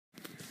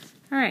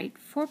Alright,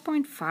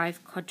 4.5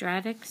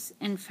 quadratics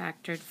in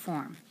factored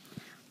form.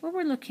 What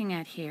we're looking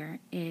at here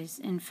is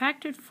in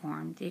factored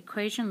form, the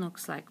equation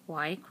looks like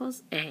y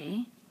equals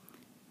a,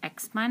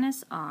 x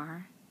minus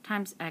r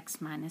times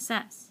x minus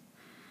s.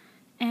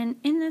 And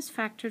in this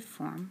factored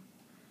form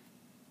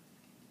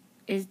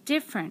is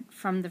different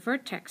from the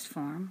vertex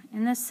form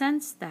in the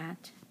sense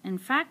that in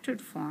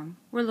factored form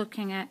we're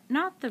looking at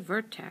not the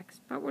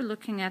vertex, but we're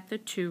looking at the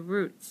two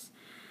roots.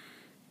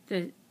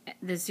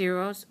 The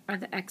zeros are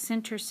the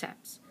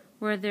x-intercepts,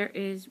 where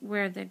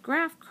the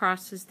graph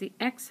crosses the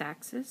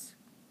x-axis,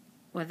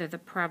 whether the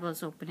parabola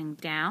is opening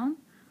down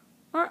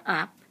or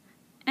up,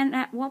 and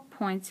at what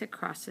points it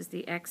crosses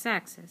the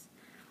x-axis.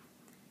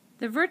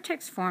 The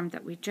vertex form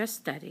that we just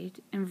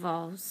studied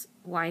involves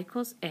y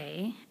equals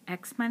a,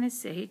 x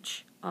minus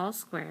h, all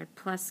squared,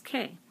 plus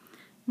k.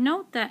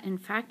 Note that in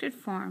factored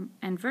form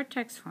and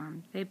vertex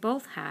form, they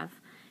both have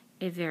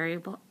a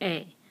variable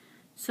a.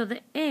 So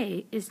the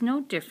a is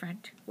no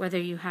different whether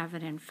you have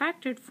it in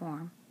factored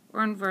form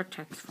or in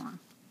vertex form.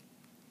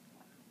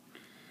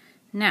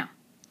 Now,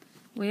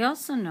 we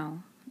also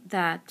know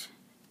that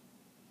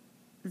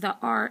the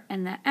r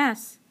and the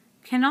s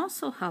can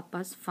also help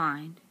us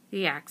find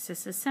the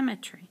axis of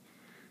symmetry.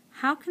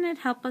 How can it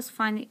help us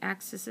find the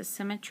axis of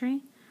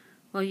symmetry?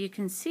 Well, you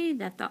can see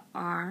that the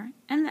r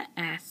and the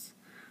s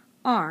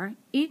are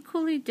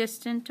equally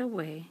distant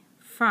away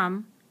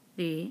from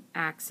the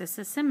axis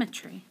of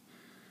symmetry.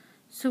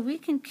 So we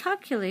can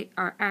calculate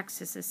our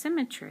axis of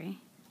symmetry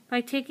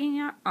by taking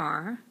our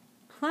r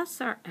plus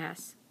our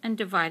s and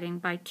dividing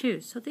by 2.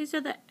 So these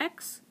are the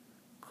x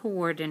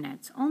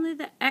coordinates, only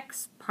the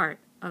x part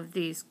of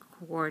these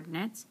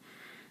coordinates,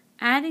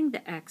 adding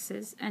the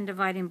x's and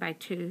dividing by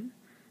 2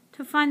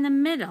 to find the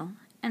middle,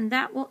 and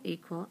that will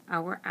equal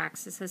our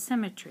axis of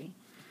symmetry.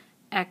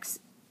 X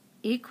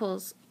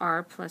equals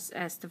r plus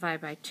s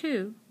divided by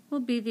 2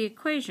 will be the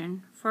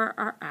equation for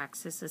our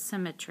axis of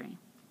symmetry.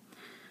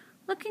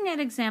 Looking at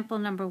example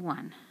number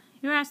 1,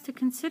 you're asked to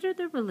consider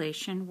the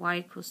relation y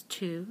equals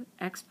 2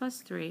 x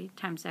plus 3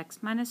 times x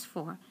minus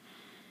 4,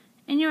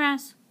 and you're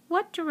asked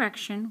what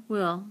direction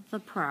will the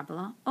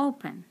parabola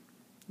open.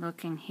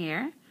 Looking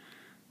here,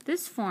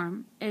 this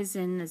form is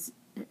in the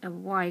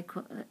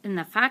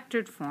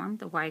factored form,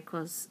 the y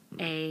equals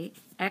a,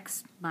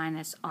 x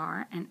minus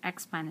r, and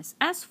x minus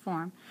s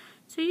form,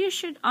 so you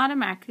should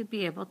automatically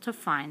be able to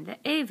find the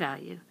a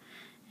value.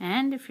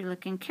 And if you're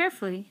looking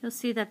carefully, you'll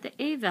see that the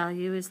a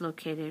value is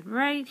located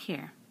right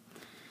here.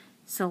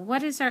 So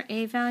what is our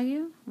a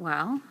value?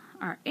 Well,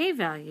 our a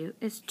value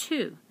is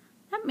 2.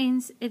 That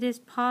means it is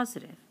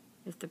positive.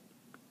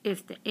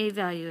 If the a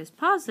value is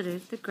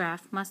positive, the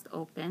graph must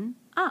open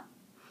up.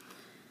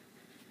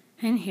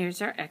 And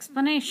here's our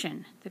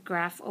explanation. The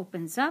graph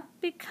opens up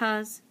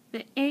because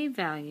the a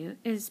value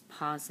is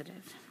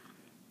positive.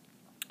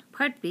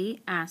 Part B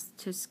asks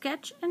to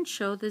sketch and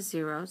show the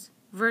zeros,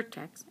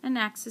 vertex, and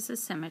axis of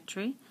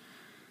symmetry,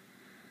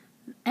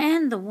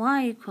 and the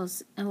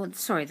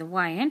the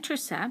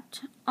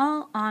y-intercept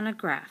all on a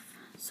graph.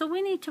 So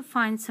we need to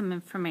find some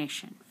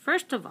information.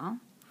 First of all,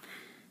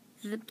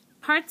 the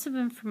parts of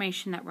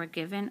information that we're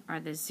given are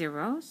the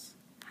zeros.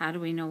 How do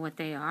we know what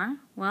they are?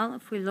 Well,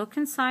 if we look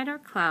inside our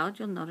cloud,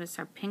 you'll notice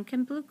our pink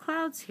and blue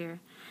clouds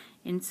here.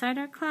 Inside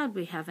our cloud,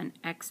 we have an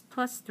x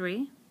plus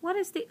 3. What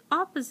is the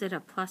opposite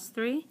of plus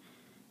 3?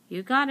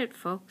 You got it,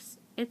 folks.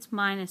 It's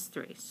minus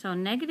 3. So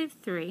negative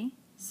 3,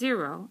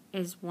 0,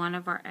 is one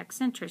of our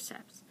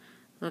x-intercepts.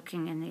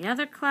 Looking in the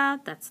other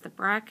cloud, that's the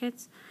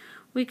brackets,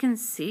 we can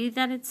see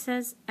that it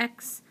says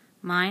x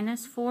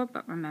minus 4,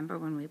 but remember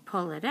when we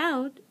pull it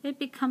out, it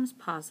becomes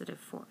positive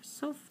 4.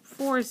 So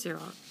 4,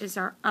 0 is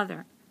our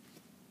other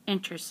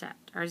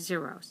intercept, our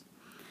zeros.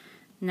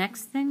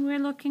 Next thing we're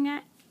looking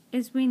at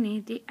is we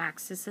need the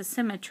axis of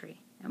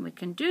symmetry, and we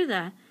can do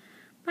that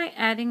by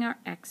adding our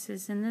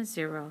x's and the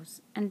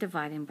zeros and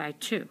dividing by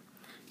 2.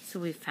 So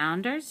we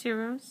found our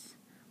zeros,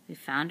 we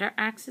found our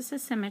axis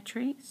of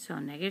symmetry, so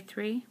negative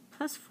 3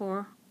 plus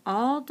 4,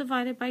 all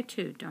divided by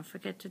 2. Don't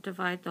forget to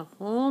divide the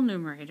whole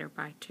numerator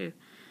by 2,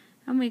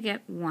 and we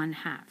get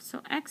 1/2.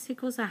 So x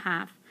equals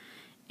 1/2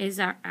 is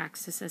our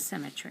axis of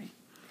symmetry.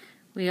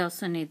 We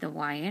also need the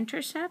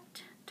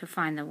y-intercept. To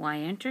find the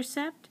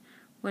y-intercept,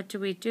 what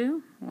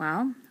do?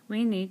 Well,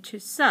 we need to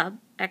sub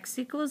x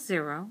equals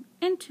 0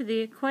 into the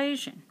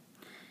equation.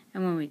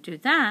 And when we do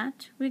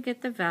that, we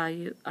get the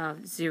value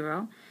of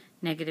 0,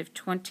 negative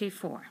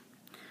 24.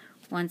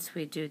 Once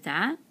we do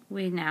that,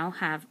 we now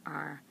have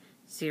our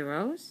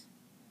zeros,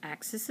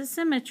 axis of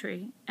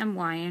symmetry, and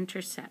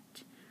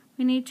y-intercept.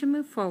 We need to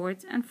move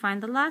forwards and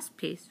find the last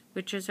piece,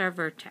 which is our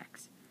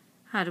vertex.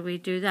 How do we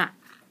do that?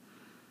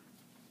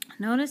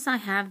 Notice I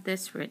have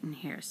this written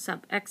here,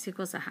 sub x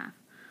equals 1/2.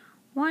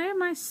 Why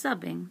am I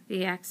subbing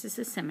the axis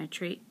of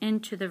symmetry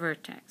into the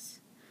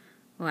vertex?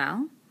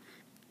 Well,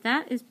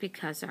 that is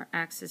because our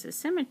axis of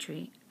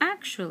symmetry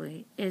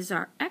actually is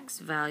our x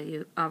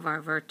value of our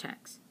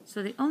vertex.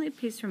 So the only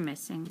piece we're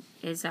missing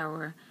is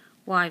our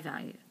y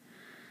value.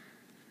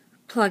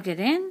 Plug it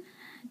in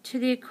to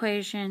the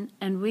equation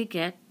and we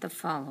get the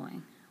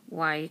following.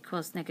 y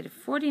equals negative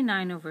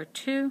 49 over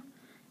 2,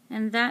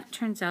 and that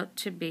turns out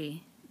to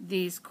be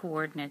these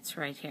coordinates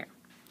right here.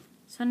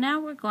 So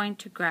now we're going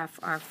to graph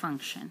our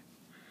function.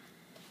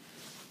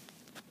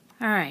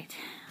 All right,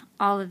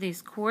 all of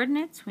these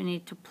coordinates we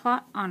need to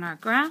plot on our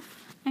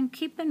graph, and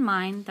keep in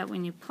mind that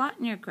when you plot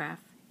in your graph,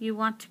 you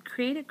want to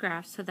create a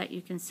graph so that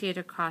you can see it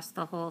across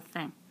the whole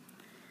thing.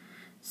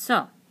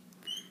 So,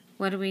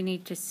 what do we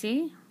need to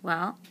see?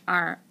 Well,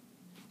 our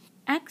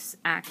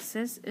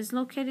x-axis is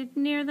located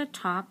near the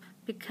top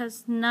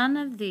because none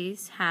of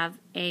these have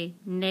a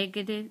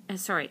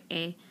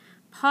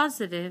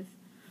positive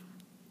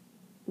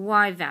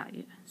y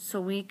value. So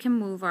we can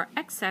move our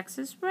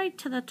x-axis right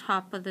to the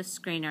top of the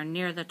screen or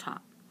near the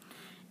top.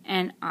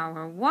 And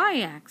our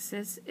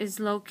y-axis is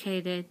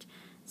located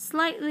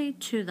slightly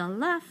to the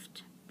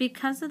left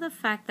because of the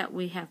fact that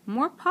we have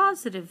more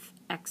positive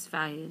x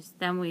values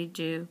than we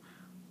do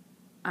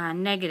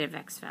negative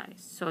x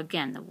values. So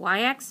again, the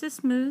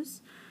y-axis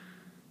moves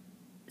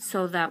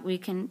so that we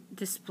can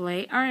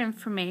display our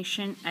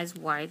information as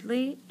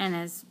widely and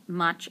as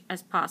much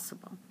as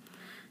possible.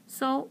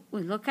 So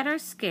we look at our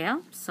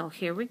scale. So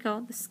here we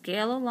go, the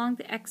scale along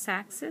the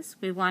x-axis.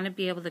 We want to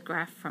be able to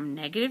graph from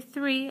negative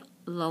 3,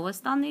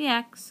 lowest on the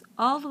x,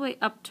 all the way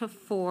up to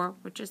 4,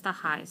 which is the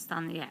highest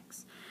on the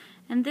x.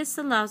 And this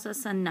allows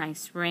us a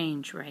nice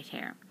range right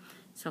here.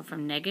 So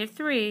from negative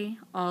 3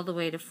 all the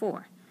way to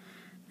 4.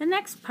 The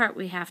next part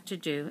we have to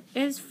do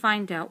is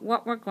find out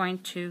what we're going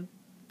to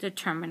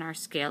determine our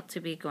scale to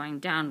be going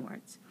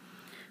downwards.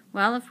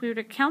 Well, if we were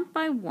to count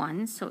by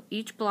 1, so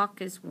each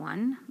block is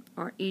 1,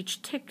 or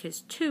each tick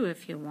is 2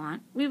 if you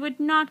want, we would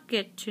not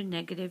get to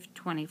negative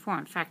 24.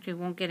 In fact, we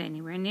won't get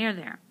anywhere near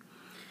there.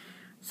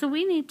 So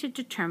we need to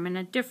determine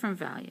a different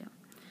value.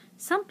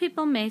 Some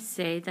people may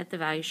say that the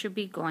value should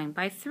be going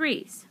by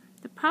 3s.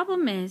 The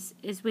problem is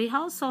we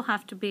also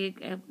have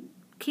to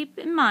keep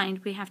in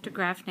mind we have to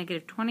graph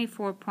negative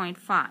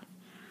 24.5.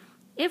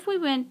 If we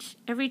went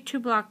every 2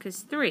 blocks is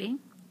 3,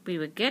 we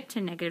would get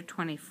to negative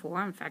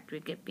 24. In fact,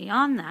 we'd get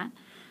beyond that.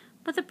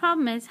 But the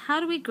problem is, how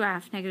do we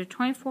graph negative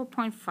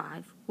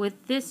 24.5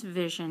 with this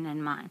vision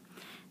in mind?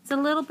 It's a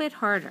little bit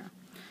harder.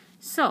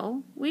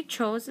 So we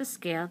chose a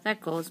scale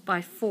that goes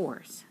by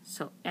 4s.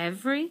 So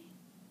every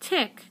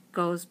tick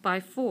goes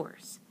by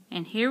 4s.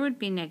 And here would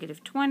be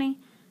negative 20.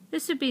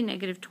 This would be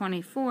negative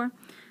 24.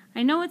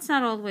 I know it's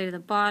not all the way to the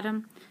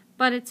bottom,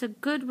 but it's a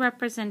good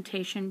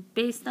representation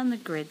based on the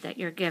grid that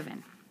you're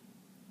given.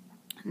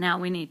 Now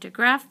we need to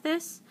graph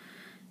this,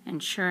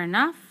 and sure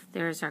enough,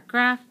 there's our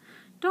graph.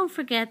 Don't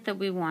forget that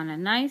we want a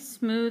nice,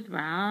 smooth,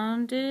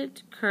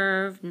 rounded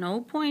curve,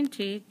 no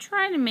pointy.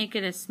 Try to make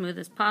it as smooth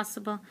as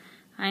possible.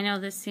 I know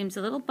this seems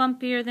a little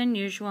bumpier than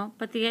usual,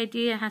 but the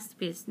idea has to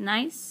be a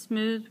nice,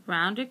 smooth,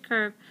 rounded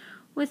curve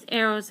with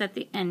arrows at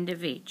the end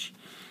of each.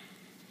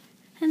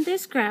 And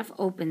this graph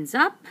opens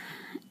up,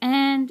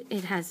 and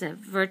it has a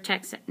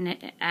vertex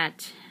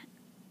at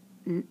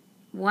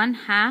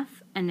 1/2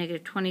 and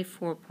negative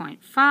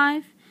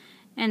 24.5,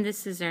 and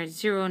this is our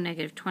 0,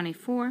 negative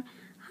 24.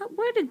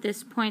 Where did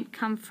this point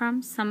come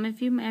from? Some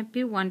of you might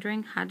be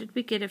wondering, how did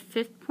we get a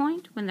 5th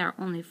point when there are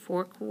only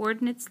 4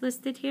 coordinates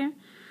listed here?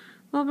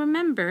 Well,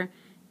 remember,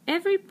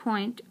 every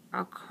point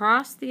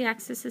across the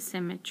axis of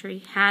symmetry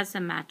has a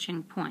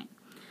matching point.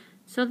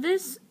 So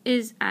this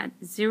is at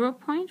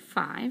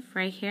 0.5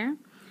 right here,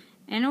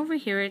 and over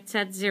here it's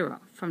at 0.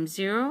 From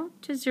 0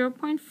 to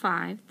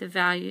 0.5, the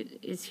value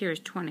is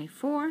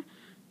 24.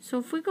 So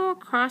if we go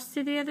across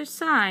to the other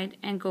side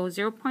and go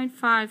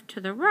 0.5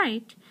 to the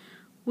right,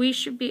 we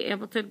should be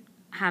able to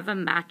have a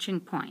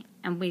matching point,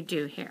 and we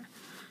do here.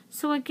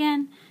 So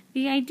again,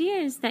 the idea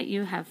is that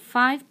you have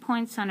 5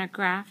 points on a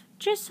graph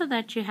just so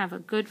that you have a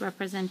good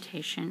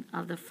representation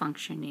of the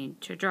function you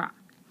need to draw.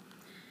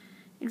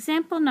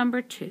 Example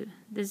number 2.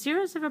 The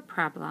zeros of a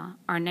parabola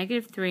are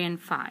negative 3 and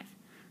 5.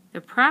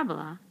 The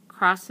parabola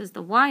crosses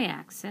the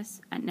y-axis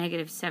at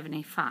negative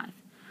 75.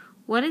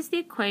 What is the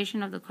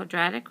equation of the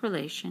quadratic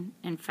relation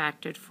in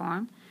factored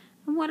form,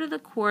 and what are the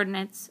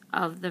coordinates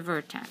of the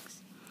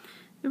vertex?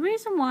 The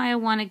reason why I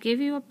want to give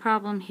you a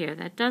problem here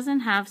that doesn't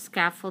have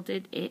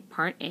scaffolded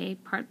part A,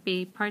 part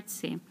B, part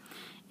C,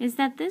 is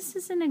that this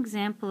is an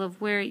example of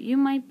where you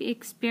might be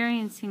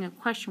experiencing a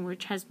question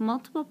which has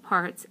multiple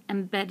parts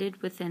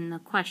embedded within the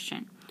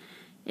question.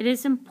 It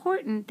is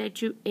important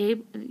that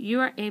you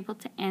are able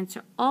to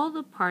answer all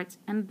the parts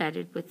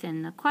embedded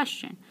within the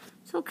question.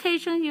 So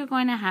occasionally you're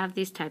going to have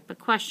these type of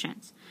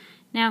questions.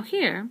 Now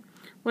here,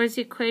 what is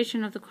the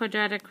equation of the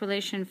quadratic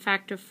relation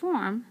factor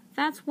form?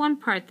 That's one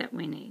part that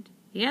we need.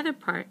 The other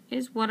part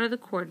is what are the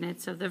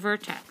coordinates of the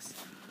vertex.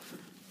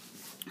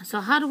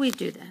 So how do we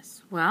do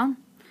this? Well,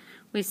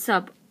 we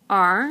sub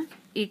r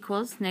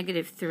equals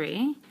negative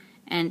 3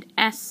 and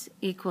s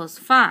equals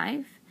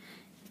 5.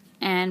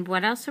 And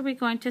what else are we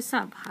going to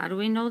sub? How do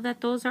we know that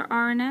those are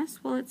r and s?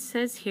 Well, it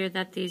says here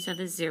that these are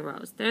the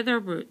zeros. They're their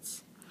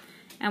roots.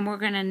 And we're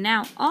going to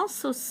now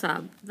also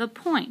sub the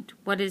point.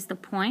 What is the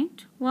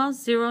point? Well,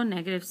 0,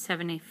 negative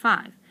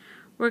 75.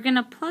 We're going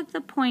to plug the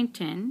point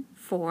in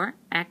for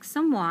x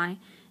and y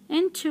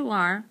into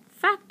our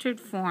factored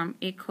form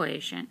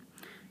equation.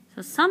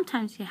 So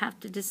sometimes you have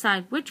to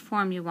decide which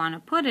form you want to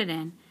put it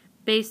in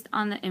based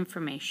on the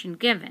information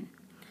given.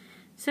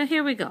 So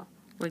here we go.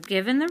 We're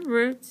given the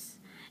roots,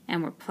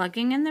 and we're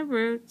plugging in the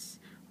roots.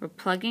 We're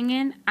plugging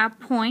in a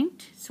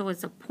point, so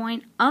it's a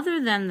point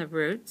other than the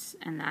roots,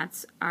 and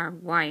that's our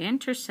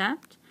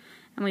Y-intercept.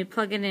 And we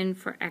plug it in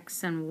for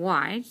x and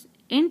y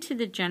into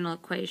the general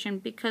equation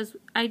because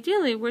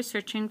ideally we're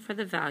searching for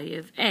the value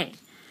of a.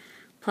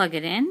 Plug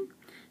it in,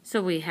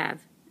 so we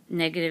have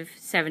negative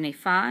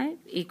 75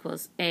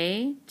 equals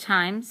a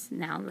times,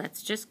 now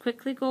let's just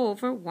quickly go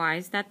over why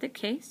is that the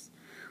case.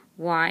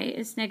 Y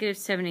is negative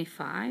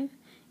 75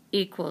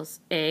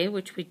 equals a,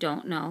 which we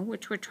don't know,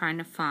 which we're trying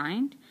to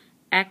find.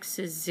 X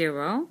is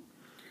 0.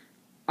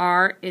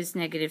 R is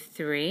negative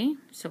 3,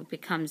 so it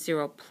becomes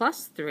 0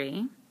 plus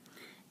 3.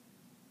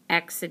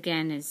 X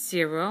again is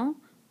 0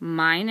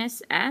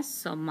 minus s,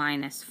 so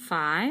minus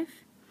 5.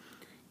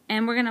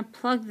 And we're going to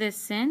plug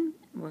this in.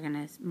 We're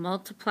going to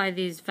multiply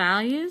these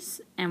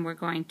values, and we're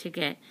going to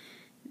get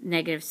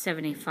negative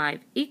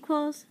 75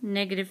 equals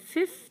negative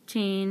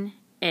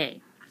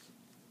 15a.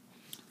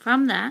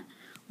 From that,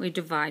 we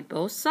divide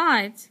both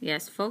sides,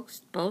 yes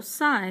folks, both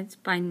sides,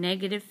 by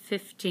negative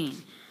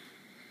 15.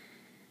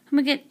 And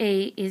we get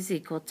a is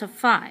equal to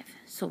 5.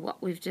 So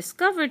what we've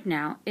discovered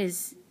now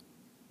is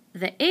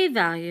the a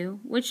value,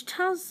 which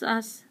tells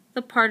us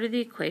the part of the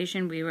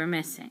equation we were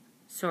missing.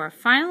 So our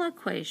final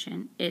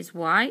equation is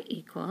y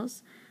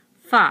equals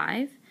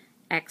 5,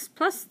 x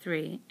plus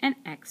 3, and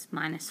x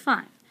minus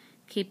 5.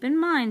 Keep in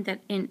mind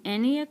that in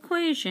any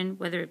equation,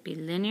 whether it be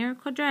linear or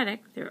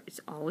quadratic, there is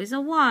always a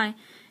y,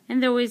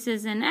 and there always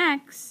is an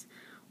x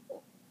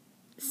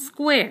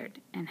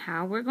squared. And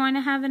how we're going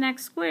to have an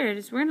x squared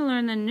is we're going to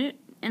learn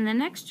in the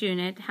next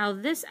unit how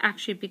this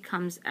actually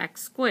becomes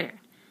x squared.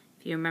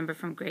 If you remember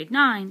from grade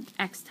 9,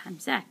 x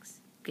times x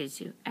gives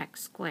you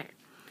x squared.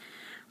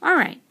 All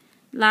right,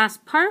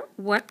 last part,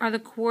 what are the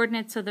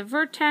coordinates of the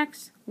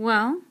vertex?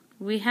 Well,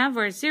 we have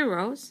our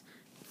zeros.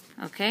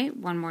 Okay,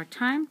 one more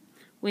time.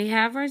 We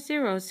have our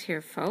zeros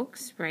here,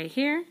 folks, right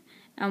here.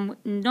 And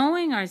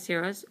knowing our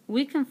zeros,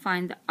 we can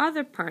find the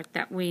other part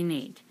that we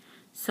need.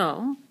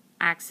 So,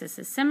 axis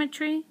of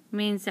symmetry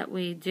means that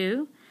we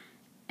do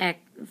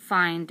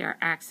find our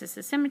axis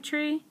of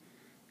symmetry,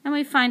 and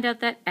we find out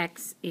that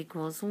x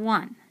equals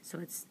 1. So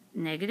it's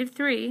negative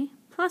 3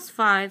 plus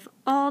 5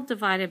 all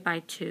divided by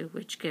 2,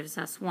 which gives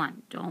us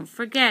 1. Don't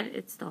forget,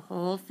 it's the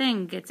whole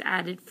thing gets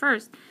added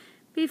first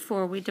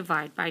before we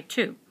divide by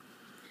 2.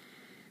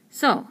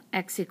 So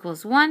x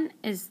equals 1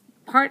 is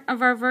part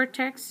of our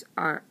vertex,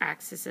 our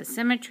axis of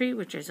symmetry,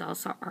 which is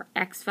also our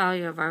x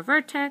value of our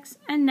vertex,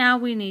 and now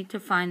we need to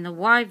find the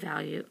y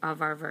value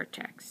of our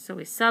vertex. So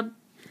we sub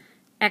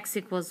x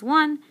equals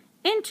 1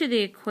 into the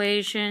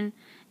equation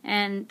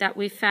and that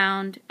we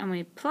found, and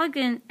we plug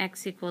in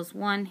x equals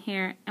 1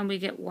 here, and we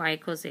get y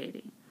equals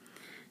 80.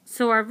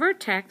 So our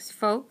vertex,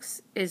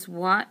 folks, is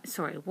y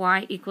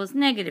equals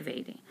negative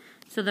 80.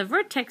 So the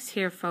vertex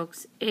here,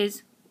 folks,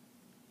 is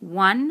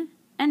 1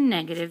 and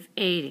negative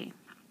 80.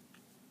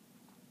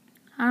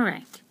 All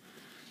right,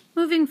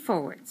 moving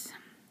forwards.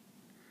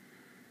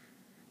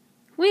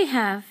 We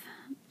have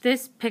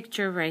this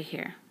picture right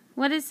here.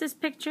 What is this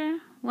picture?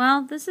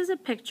 Well, this is a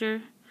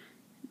picture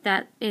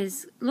that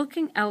is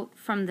looking out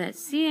from the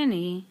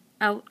C&E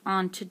out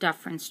onto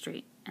Dufferin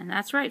Street. And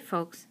that's right,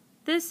 folks.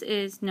 This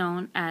is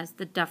known as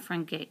the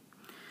Dufferin Gate.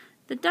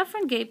 The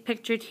Dufferin Gate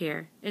pictured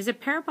here is a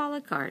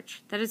parabolic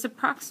arch that is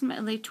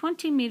approximately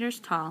 20 meters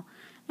tall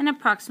and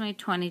approximately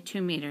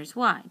 22 meters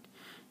wide.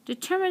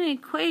 Determine an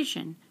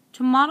equation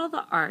to model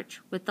the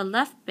arch with the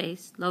left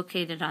base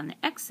located on the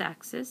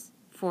x-axis,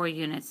 4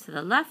 units to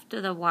the left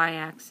of the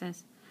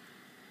y-axis,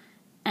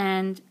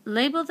 and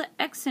label the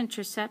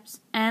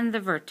x-intercepts and the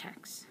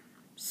vertex.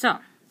 So,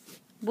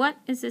 what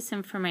is this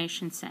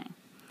information saying?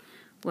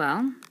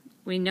 Well,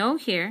 we know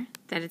here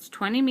that it's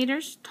 20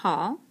 meters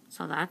tall,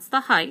 so that's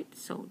the height,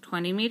 so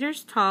 20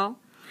 meters tall,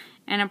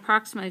 and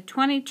approximately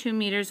 22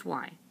 meters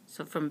wide.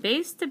 So from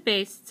base to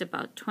base, it's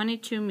about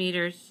 22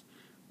 meters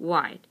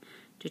wide.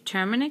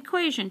 Determine an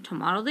equation to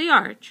model the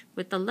arch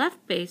with the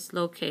left base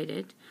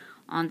located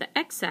on the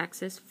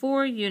x-axis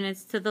 4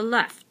 units to the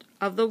left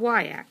of the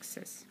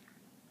y-axis.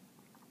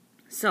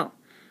 So,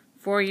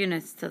 4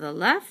 units to the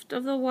left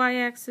of the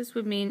y-axis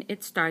would mean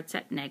it starts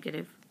at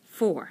negative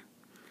 4.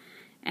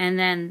 And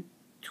then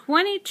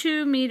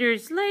 22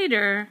 meters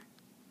later,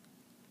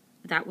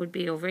 that would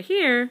be over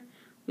here,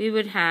 we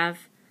would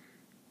have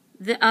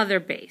the other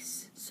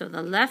base. So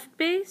the left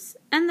base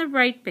and the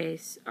right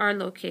base are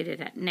located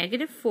at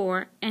negative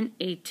 4 and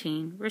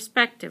 18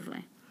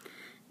 respectively.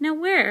 Now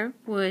where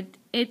would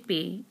it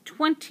be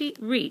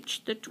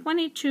reach the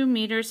 22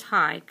 meters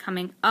high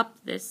coming up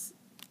this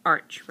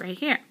arch right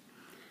here?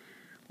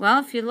 Well,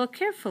 if you look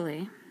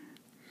carefully,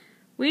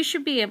 we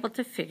should be able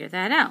to figure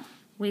that out.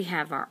 We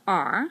have our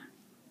R,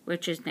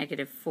 which is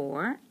negative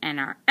 4, and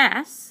our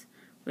S,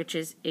 which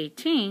is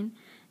 18,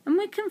 and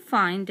we can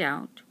find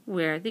out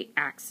where the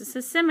axis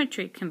of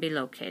symmetry can be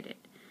located.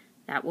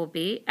 That will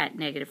be at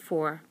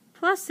 -4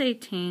 plus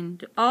 18,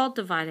 all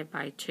divided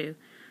by 2,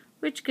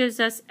 which gives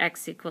us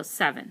x equals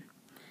 7.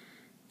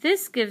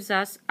 This gives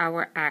us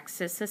our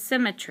axis of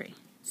symmetry.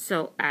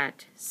 So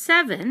at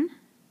 7,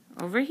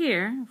 over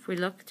here, if we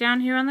look down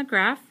here on the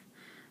graph,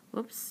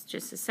 whoops,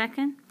 just a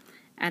second,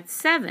 at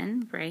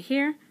 7, right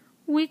here,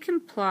 we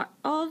can plot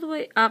all the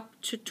way up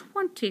to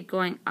 20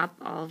 going up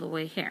all the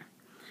way here.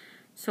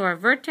 So our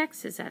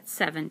vertex is at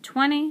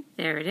 720,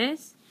 there it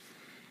is.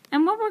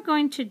 And what we're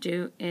going to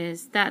do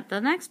is that the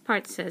next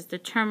part says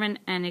determine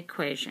an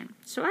equation.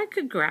 So I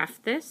could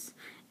graph this.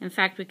 In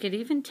fact, we could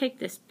even take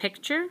this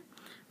picture,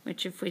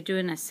 which if we do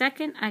in a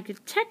second, I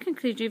could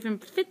technically even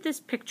fit this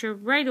picture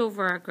right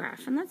over our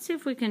graph. And let's see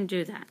if we can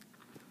do that.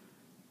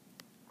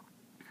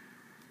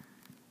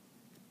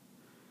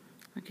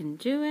 We can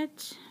do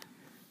it.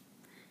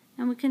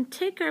 And we can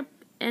take our,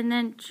 and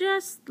then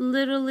just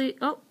literally,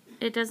 oh,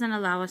 it doesn't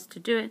allow us to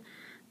do it.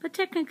 But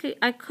technically,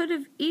 I could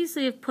have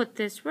easily have put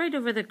this right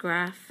over the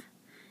graph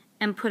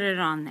and put it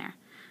on there.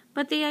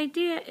 But the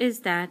idea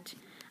is that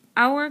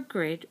our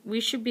grid,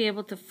 we should be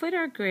able to fit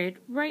our grid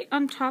right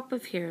on top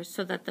of here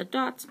so that the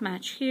dots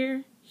match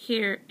here,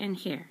 here, and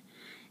here.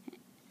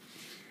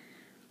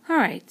 All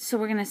right, so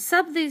we're going to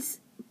sub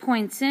these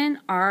points in,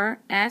 R,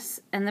 S,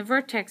 and the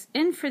vertex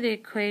in for the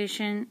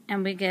equation,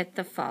 and we get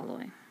the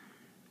following.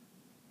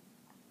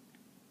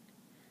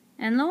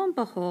 And lo and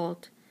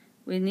behold,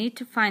 we need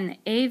to find the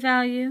A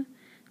value.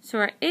 So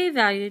our A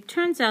value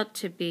turns out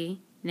to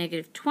be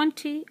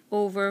 -20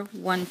 over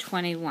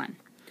 121.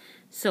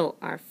 So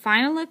our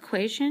final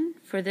equation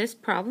for this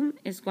problem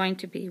is going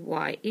to be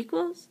y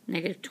equals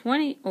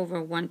 -20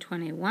 over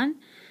 121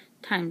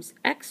 times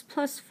x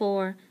plus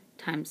 4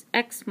 times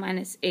x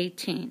minus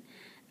 18.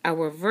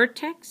 Our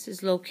vertex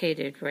is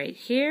located right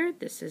here.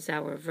 This is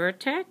our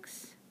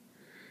vertex.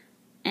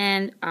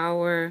 And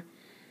our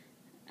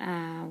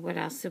what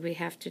else do we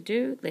have to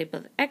do?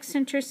 Label the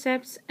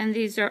x-intercepts, and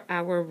these are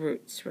our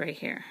roots right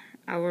here.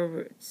 Our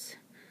roots.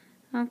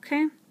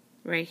 Okay,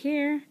 right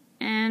here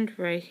and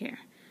right here.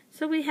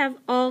 So we have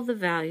all the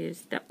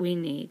values that we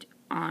need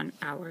on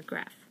our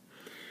graph.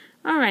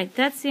 All right,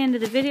 that's the end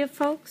of the video,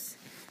 folks.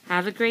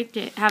 Have a great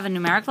day. Have a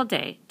numerical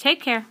day.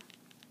 Take care.